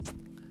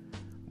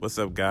What's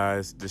up,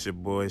 guys? This your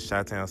boy,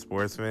 Chi-Town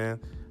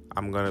Sportsman.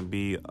 I'm going to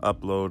be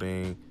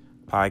uploading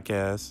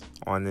podcasts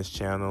on this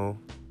channel,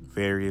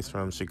 various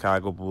from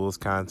Chicago Bulls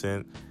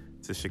content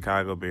to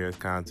Chicago Bears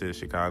content,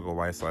 Chicago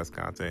White Sox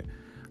content.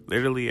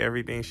 Literally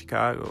everything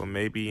Chicago,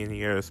 maybe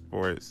any other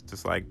sports,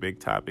 just like big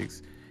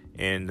topics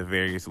in the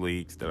various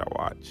leagues that I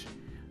watch.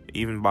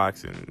 Even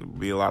boxing. There'll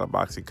be a lot of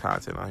boxing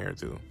content on here,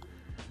 too.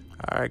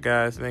 All right,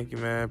 guys. Thank you,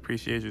 man.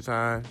 Appreciate your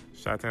time.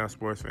 Chi-Town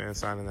Sportsman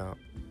signing out.